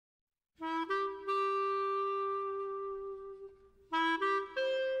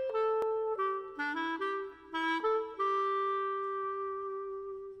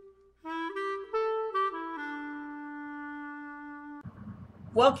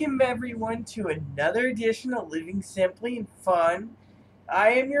Welcome everyone to another edition of Living Simply and Fun.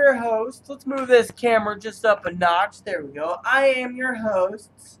 I am your host. Let's move this camera just up a notch. There we go. I am your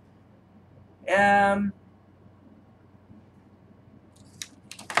host. Um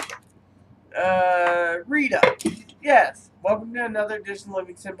Rita. Yes. Welcome to another edition of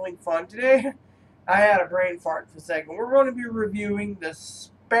Living Simply and Fun. Today I had a brain fart for a second. We're going to be reviewing the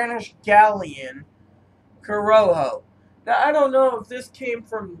Spanish Galleon Corojo. Now, I don't know if this came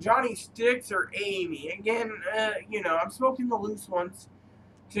from Johnny Sticks or Amy. Again, I'm smoking the loose ones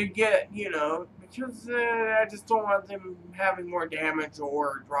to get, because I just don't want them having more damage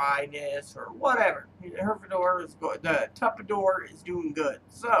or dryness or whatever. Hervidor is good. The Tupperdour is doing good.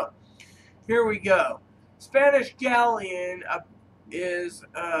 So, here we go. Spanish Galleon is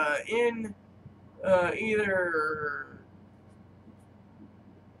in either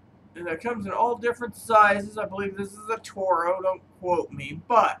and it comes in all different sizes. I believe this is a Toro, don't quote me,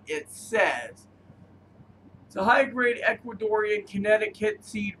 but it says it's a high-grade Ecuadorian Connecticut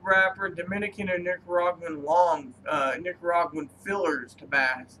seed wrapper, Dominican and Nicaraguan fillers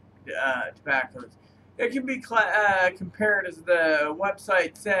tobaccos. It can be compared, as the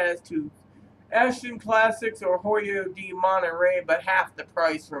website says, to Ashton Classics or Hoyo de Monterey, but half the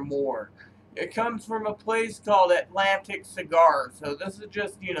price or more. It comes from a place called Atlantic Cigar. So this is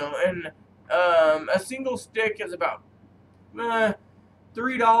just, and a single stick is about $3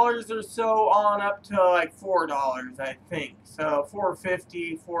 or so on up to like $4, I think. So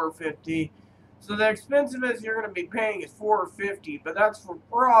 450, 450. So the expensivest you're going to be paying is 450, but that's for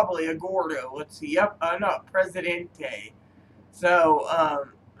probably a Gordo. Let's see. Yep, no, Presidente. So,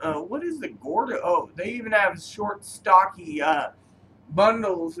 what is the Gordo? Oh, they even have short, stocky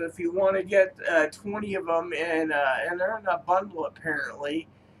bundles if you want to get 20 of them, and they're in a bundle apparently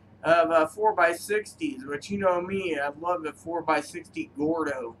of 4x60s, which you know me, I love a 4x60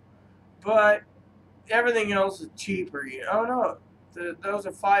 Gordo. But everything else is cheaper. Oh no, those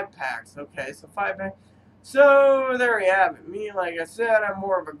are 5 packs. Okay, so 5 packs. So there you have it. Me, like I said, I'm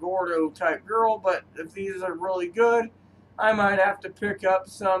more of a Gordo type girl, but if these are really good, I might have to pick up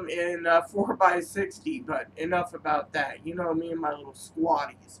some in 4x60, but enough about that. You know me and my little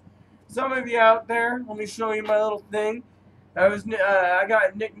squatties. Some of you out there, let me show you my little thing. I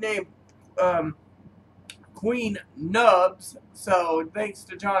got nicknamed um, Queen Nubs, so thanks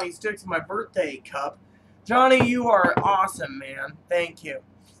to Johnny Sticks, my birthday cup. Johnny, you are awesome, man. Thank you.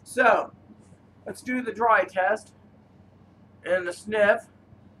 So, let's do the dry test and the sniff.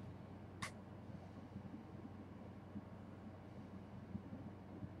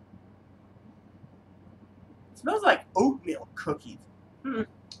 It smells like oatmeal cookies. The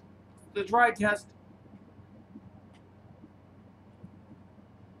dry test.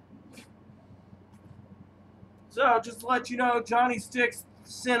 So, just to let you know, Johnny Sticks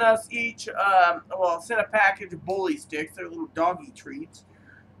sent us each, sent a package of bully sticks. They're little doggy treats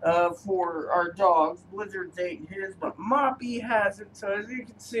for our dogs. Blizzard's eating his, but Moppy hasn't. So, as you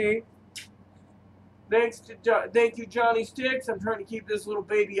can see, thank you, Johnny Sticks. I'm trying to keep this little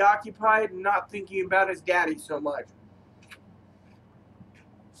baby occupied and not thinking about his daddy so much.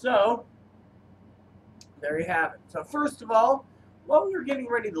 So, there you have it. So, first of all, while we're getting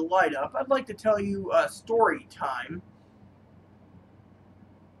ready to light up, I'd like to tell you a story time.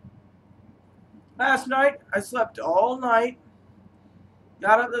 Last night, I slept all night.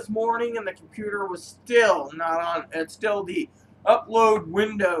 Got up this morning, and the computer was still not on. It's still the upload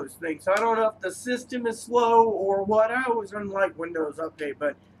Windows thing. So I don't know if the system is slow or what. I always unlike Windows Update,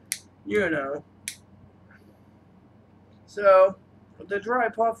 but you know. So the dry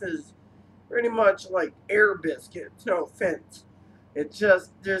puff is pretty much like air biscuits. No offense. It's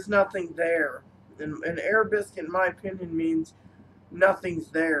just there's nothing there. And an air biscuit, in my opinion, means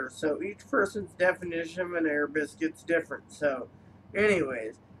nothing's there. So each person's definition of an air biscuit's different. So,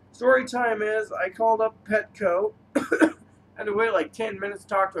 anyways, story time is I called up Petco. Had to wait like 10 minutes to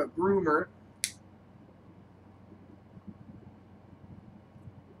talk to a groomer.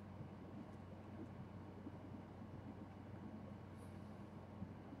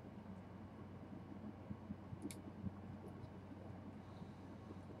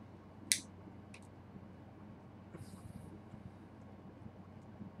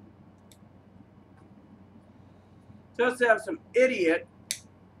 Just to have some idiot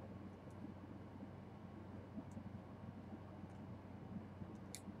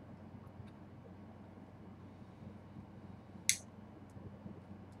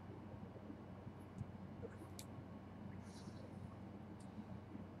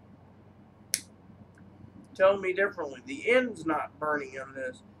tell me differently. The end's not burning on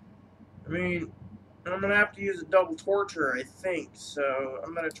this. I mean, I'm going to have to use a double torture, I think. So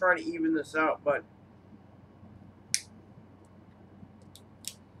I'm going to try to even this out. But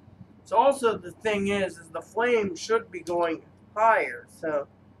it's also, the thing is the flame should be going higher. So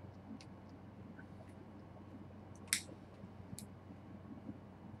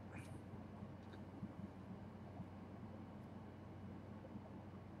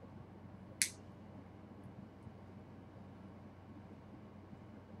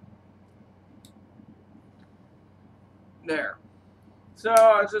there. So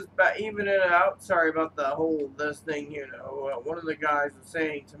I was just evening it out. Sorry about the whole this thing. One of the guys was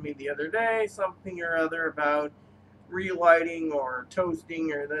saying to me the other day something or other about relighting or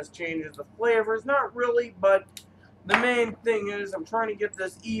toasting, or this changes the flavors. Not really, but the main thing is I'm trying to get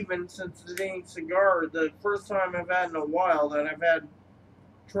this even, since it ain't cigar. The first time I've had in a while that I've had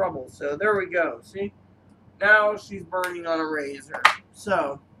trouble. So there we go. See? Now she's burning on a razor.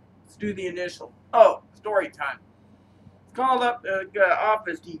 So let's do the initial. Oh, story time. Called up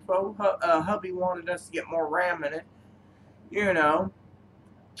Office Depot. Hubby wanted us to get more RAM in it. You know,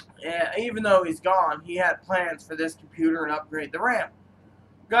 even though he's gone, he had plans for this computer and upgrade the RAM.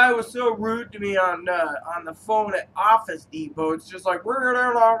 Guy was so rude to me on the phone at Office Depot. It's just like, we're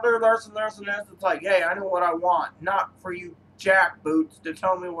gonna do this and this and this. It's like, hey, I know what I want, not for you jackboots to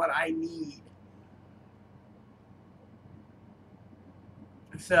tell me what I need.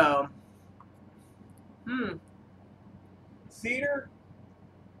 So, Cedar,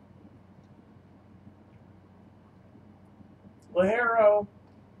 Lajero,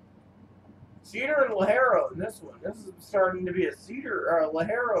 Cedar and Lajero in this one. This is starting to be a Cedar or a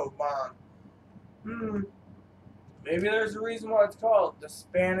Lajero bomb. Maybe there's a reason why it's called the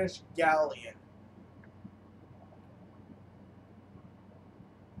Spanish Galleon.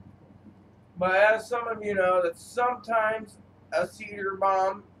 But as some of you know, that sometimes a Cedar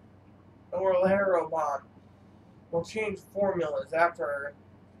bomb or a Lajero bomb will change formulas after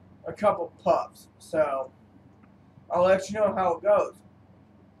a couple puffs. So I'll let you know how it goes.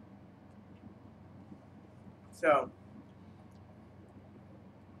 So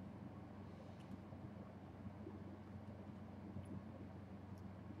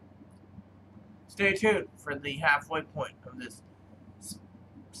stay tuned for the halfway point of this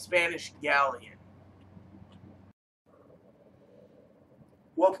Spanish Galleon.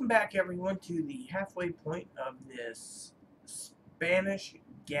 Welcome back, everyone, to the halfway point of this Spanish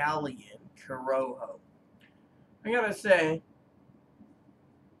Galleon Corojo. I gotta say,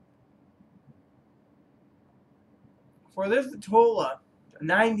 for this Vitola,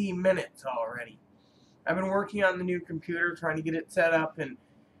 90 minutes already. I've been working on the new computer, trying to get it set up and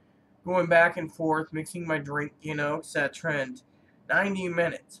going back and forth, mixing my drink, etc. And 90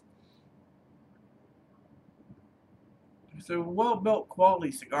 minutes. It's a well-built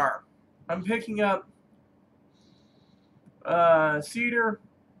quality cigar. I'm picking up cedar,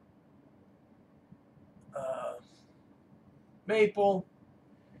 maple,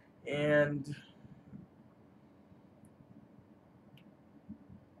 and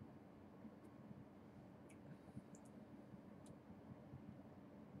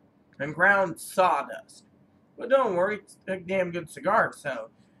ground sawdust. But don't worry, it's a damn good cigar,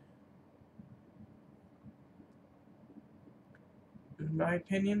 so in my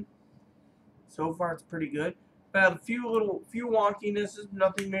opinion, so far it's pretty good. But a few wonkinesses,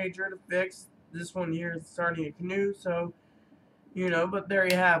 nothing major to fix. This one here is starting a canoe, so but there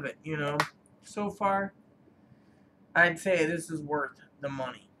you have it, So far, I'd say this is worth the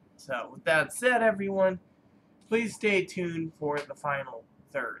money. So with that said, everyone, please stay tuned for the final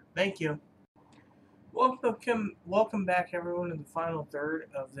third. Thank you. Welcome back, everyone, to the final third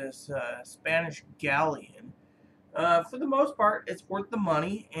of this Spanish Galleon. For the most part, it's worth the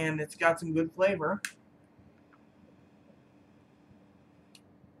money, and it's got some good flavor.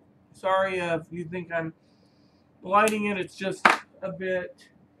 Sorry if you think I'm lighting it. It's just a bit,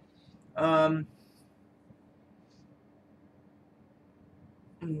 final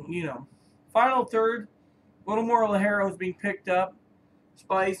third, a little more Lajero is being picked up.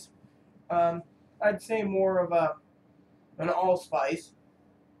 Spice, I'd say more of an allspice.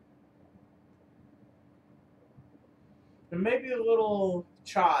 And maybe a little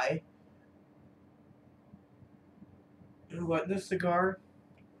chai. And what, this cigar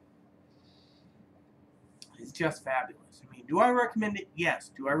is just fabulous. I mean, do I recommend it? Yes.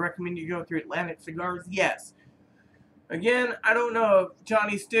 Do I recommend you go through Atlantic Cigars? Yes. Again, I don't know if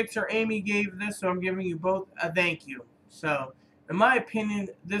Johnny Sticks or Amy gave this, so I'm giving you both a thank you. So, in my opinion,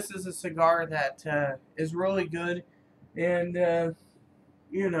 this is a cigar that is really good. And,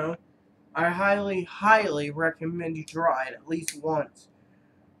 I highly, highly recommend you try it at least once.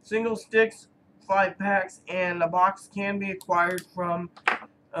 Single sticks, 5 packs, and the box can be acquired from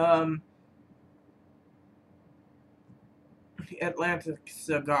Atlantic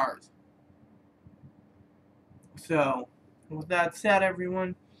Cigars. So, with that said,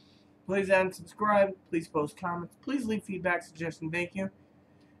 everyone, please add and subscribe. Please post comments. Please leave feedback, suggestions. Thank you.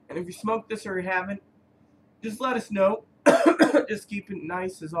 And if you smoke this or you haven't, just let us know. Just keep it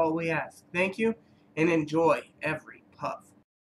nice is all we ask. Thank you, and enjoy every puff.